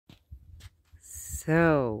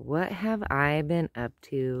So, what have I been up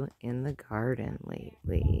to in the garden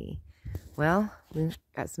lately? Well, we've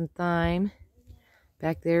got some thyme.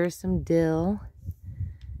 Back there is some dill.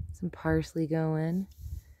 Some parsley going.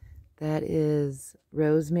 That is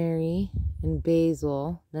rosemary and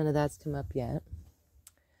basil. None of that's come up yet.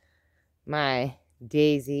 My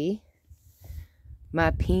daisy.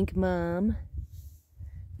 My pink mum.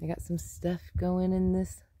 I got some stuff going in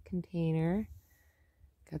this container.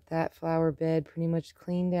 Got that flower bed pretty much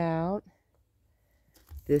cleaned out.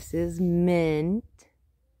 This is mint.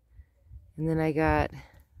 And then I got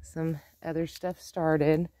some other stuff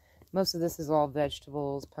started. Most of this is all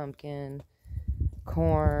vegetables, pumpkin,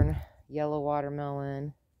 corn, yellow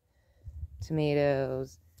watermelon,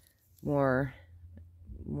 tomatoes, more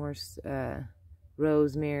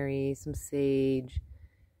rosemary, some sage,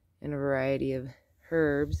 and a variety of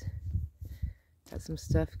herbs. Got some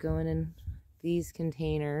stuff going in these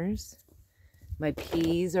containers. My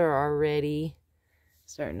peas are already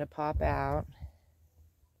starting to pop out.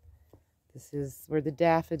 This is where the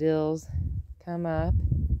daffodils come up.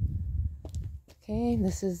 Okay,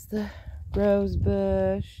 this is the rose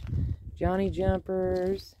bush, Johnny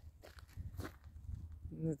jumpers,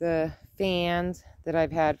 the fans that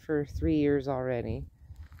I've had for 3 years already.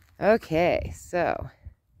 Okay, so,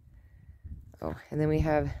 oh, and then we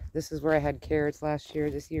have, this is where I had carrots last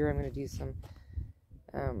year. This year I'm going to do some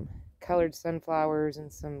colored sunflowers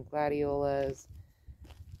and some gladiolas,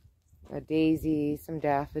 a daisy, some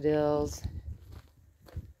daffodils.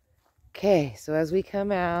 Okay, so as we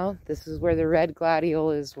come out, this is where the red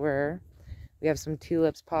gladiolas were. We have some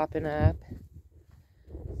tulips popping up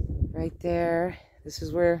right there. This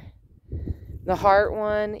is where the heart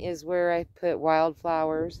one is, where I put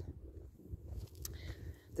wildflowers.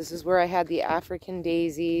 This is where I had the African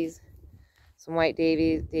daisies, some white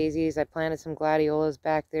daisies. I planted some gladiolas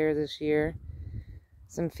back there this year.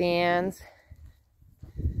 Some fans.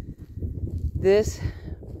 This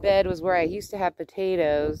bed was where I used to have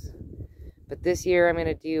potatoes, but this year I'm going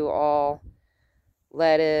to do all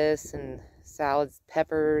lettuce and salads,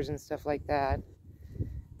 peppers and stuff like that.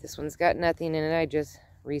 This one's got nothing in it. I just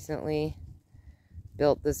recently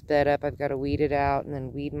built this bed up. I've got to weed it out and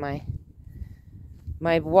then weed my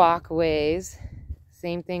walkways.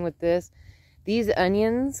 Same thing with this. These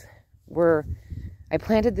onions were, I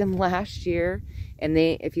planted them last year, and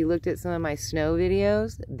they, if you looked at some of my snow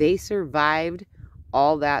videos, they survived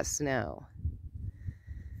all that snow.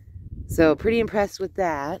 So pretty impressed with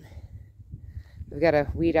that. We've got to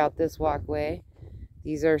weed out this walkway.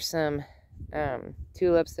 These are some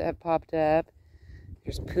tulips that have popped up.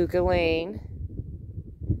 There's Puka Lane.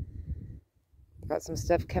 Got some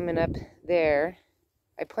stuff coming up there.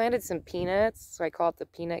 I planted some peanuts, so I call it the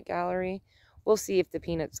peanut gallery. We'll see if the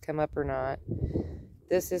peanuts come up or not.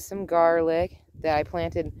 This is some garlic that I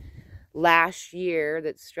planted last year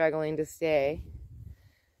that's struggling to stay.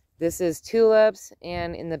 This is tulips,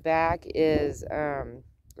 and in the back is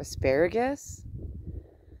asparagus.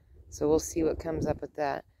 So we'll see what comes up with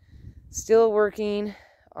that. Still working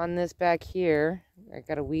on this back here. I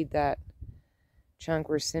gotta weed that chunk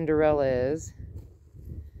where Cinderella is.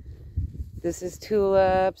 This is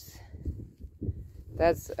tulips.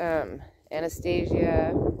 That's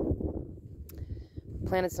Anastasia.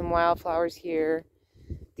 Planted some wildflowers here.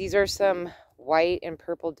 These are some white and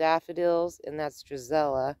purple daffodils, and that's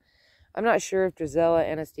Drizella. I'm not sure if Drizella,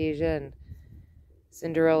 Anastasia, and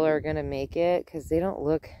Cinderella are going to make it because they don't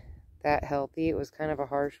look that healthy. It was kind of a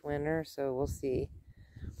harsh winter, so we'll see.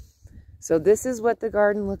 So this is what the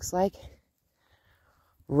garden looks like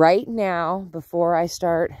right now before I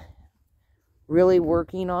start really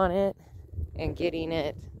working on it and getting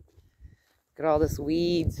it. Look at all this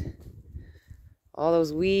weeds. All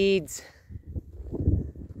those weeds.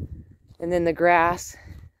 And then the grass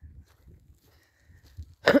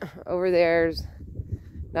over there's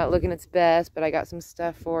not looking its best, but I got some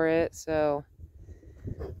stuff for it, so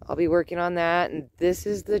I'll be working on that. And this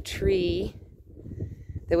is the tree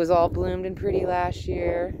that was all bloomed and pretty last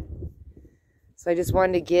year. So I just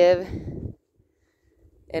wanted to give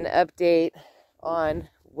an update on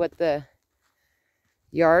what the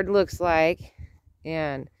yard looks like.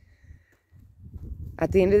 And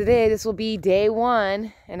at the end of the day, this will be day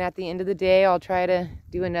 1. And at the end of the day, I'll try to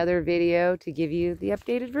do another video to give you the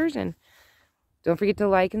updated version. Don't forget to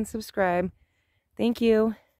like and subscribe. Thank you.